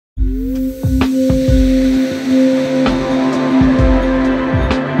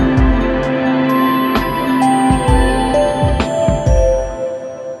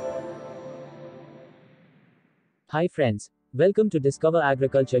Hi friends, welcome to Discover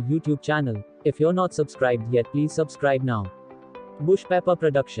Agriculture YouTube channel. If you're not subscribed yet, please subscribe now. Bush pepper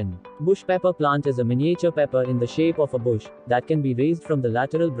production. Bush pepper plant is a miniature pepper in the shape of a bush that can be raised from the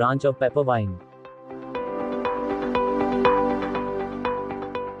lateral branch of pepper vine.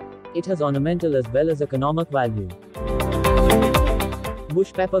 It has ornamental as well as economic value.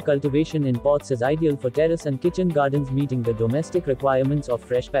 Bush pepper cultivation in pots is ideal for terrace and kitchen gardens, meeting the domestic requirements of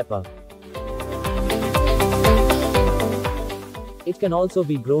fresh pepper. It can also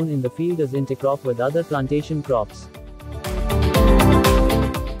be grown in the field as intercrop with other plantation crops.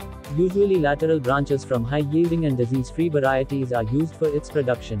 Usually lateral branches from high-yielding and disease-free varieties are used for its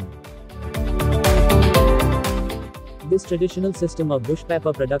production. This traditional system of bush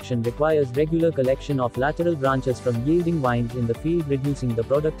pepper production requires regular collection of lateral branches from yielding vines in the field, reducing the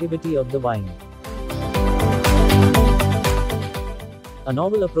productivity of the vine. A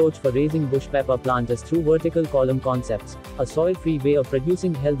novel approach for raising bush pepper plant is through vertical column concepts, a soil-free way of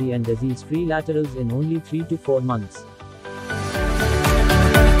producing healthy and disease-free laterals in only 3 to 4 months.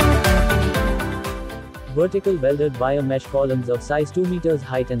 Vertical welded wire-mesh columns of size 2 meters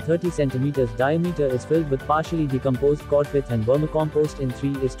height and 30 centimeters diameter is filled with partially decomposed codpith and vermicompost in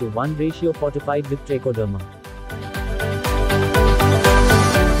 3:1 ratio fortified with trichoderma.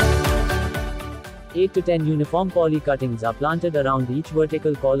 8 to 10 uniform poly cuttings are planted around each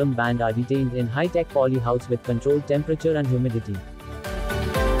vertical column band are retained in high-tech poly house with controlled temperature and humidity.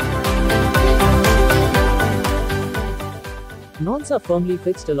 Knots are firmly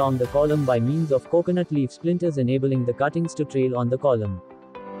fixed along the column by means of coconut leaf splinters, enabling the cuttings to trail on the column.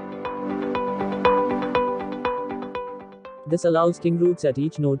 This allows king roots at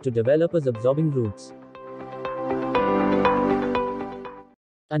each node to develop as absorbing roots.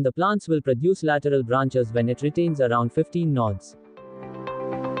 And the plants will produce lateral branches when it retains around 15 nodes.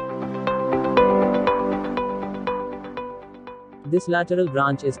 This lateral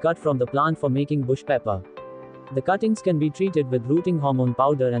branch is cut from the plant for making bush pepper. The cuttings can be treated with rooting hormone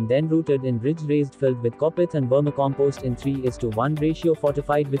powder and then rooted in ridge raised filled with copith and vermicompost in 3:1 ratio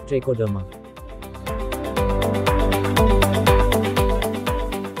fortified with trichoderma.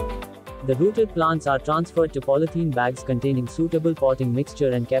 The rooted plants are transferred to polythene bags containing suitable potting mixture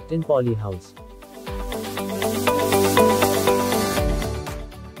and kept in poly house.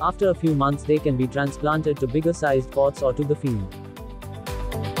 After a few months they can be transplanted to bigger sized pots or to the field.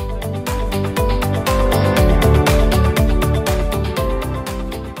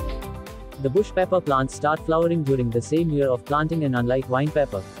 The bush pepper plants start flowering during the same year of planting, and unlike vine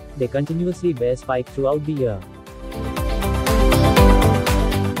pepper, they continuously bear spike throughout the year.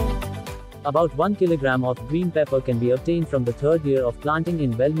 About 1 kilogram of green pepper can be obtained from the third year of planting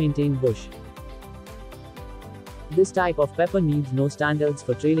in well-maintained bush. This type of pepper needs no standards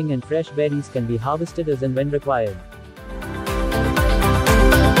for trailing, and fresh berries can be harvested as and when required.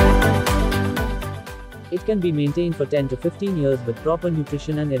 It can be maintained for 10 to 15 years with proper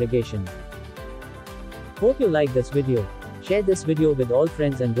nutrition and irrigation. Hope you like this video. Share this video with all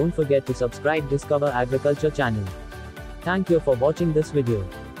friends and don't forget to subscribe Discover Agriculture channel. Thank you for watching this video.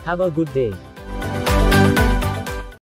 Have a good day.